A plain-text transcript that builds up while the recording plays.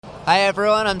Hi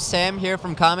everyone, I'm Sam here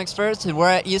from ComicsVerse, and we're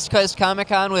at East Coast Comic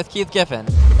Con with Keith Giffen.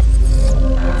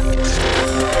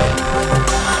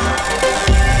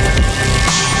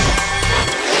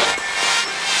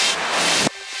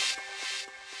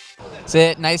 Is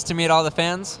it nice to meet all the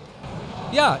fans?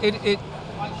 Yeah,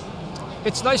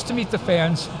 it's nice to meet the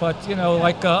fans, but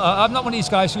I'm not one of these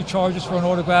guys who charges for an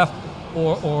autograph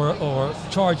or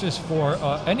charges for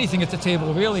anything at the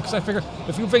table, really, because I figure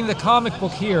if you bring the comic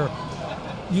book here,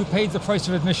 you paid the price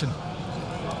of admission.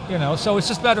 So it's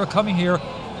just a matter of coming here,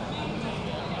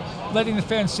 letting the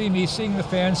fans see me, seeing the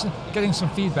fans, and getting some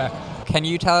feedback. Can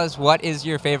you tell us what is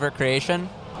your favorite creation?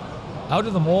 Out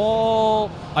of them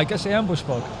all, I guess Ambush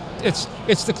Bug. It's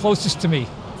the closest to me.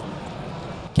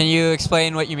 Can you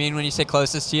explain what you mean when you say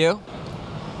closest to you?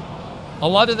 A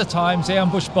lot of the times,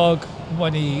 Ambush Bug,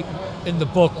 when he in the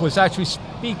book, was actually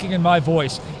speaking in my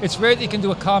voice. It's rare that you can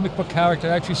do a comic book character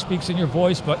that actually speaks in your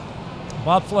voice, but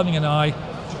Bob Fleming and I,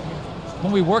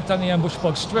 when we worked on the Ambush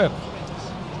Bug strip,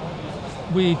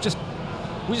 we just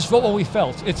wrote what we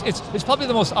felt. It's probably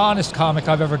the most honest comic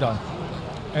I've ever done.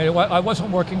 And I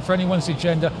wasn't working for anyone's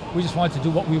agenda. We just wanted to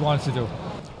do what we wanted to do.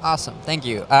 Awesome, thank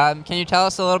you. Can you tell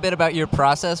us a little bit about your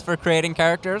process for creating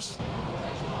characters?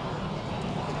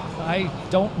 I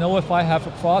don't know if I have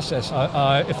a process.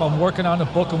 If I'm working on a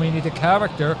book and we need a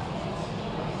character,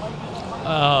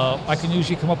 I can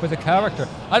usually come up with a character.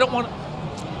 I don't want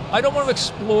to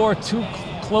explore too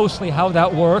closely how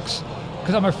that works,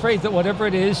 because I'm afraid that whatever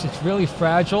it is, it's really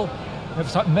fragile. And if I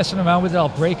start messing around with it, I'll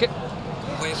break it.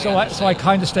 So I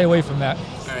kind of stay away from that.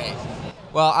 All right.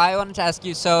 Well, I wanted to ask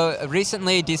you, so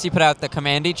recently DC put out the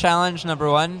KAMANDI Challenge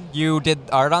 #1. You did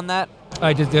art on that?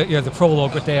 I did the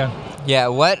prologue with Dan. Yeah,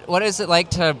 what is it like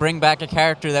to bring back a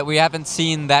character that we haven't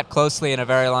seen that closely in a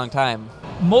very long time?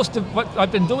 Most of what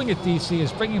I've been doing at DC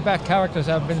is bringing back characters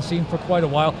that have been seen for quite a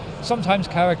while, sometimes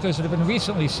characters that have been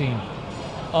recently seen.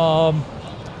 And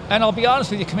I'll be honest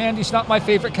with you, KAMANDI's not my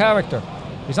favorite character.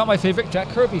 He's not my favorite Jack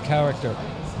Kirby character.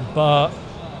 But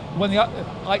when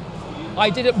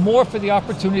I did it more for the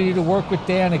opportunity to work with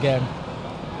Dan again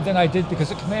than I did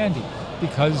because of KAMANDI,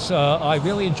 because I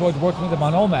really enjoyed working with him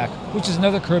on OMAC, which is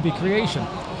another Kirby creation.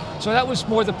 So that was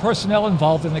more the personnel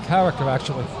involved in the character,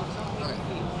 actually.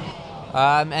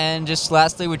 And just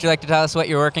lastly, would you like to tell us what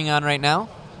you're working on right now?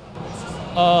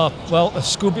 Well,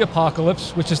 Scooby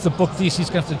Apocalypse, which is the book DC's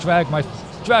going to have to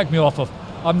drag me off of.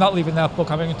 I'm not leaving that book.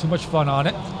 I'm having too much fun on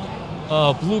it.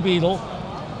 Blue Beetle,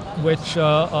 which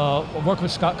working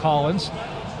with Scott Collins,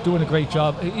 doing a great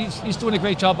job. He's doing a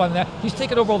great job on that. He's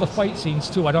taking over all the fight scenes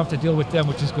too. I don't have to deal with them,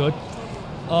 which is good.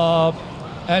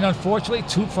 And unfortunately,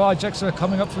 2 projects that are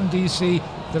coming up from DC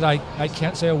that I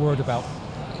can't say a word about.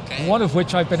 Okay. One of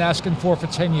which I've been asking for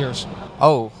 10 years.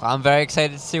 Oh, I'm very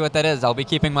excited to see what that is. I'll be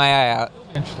keeping my eye out.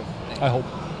 Interesting. I hope.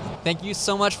 Thank you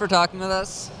so much for talking with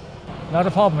us. Not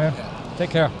a problem, man.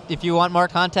 Take care. If you want more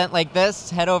content like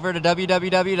this, head over to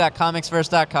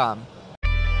www.comicsverse.com.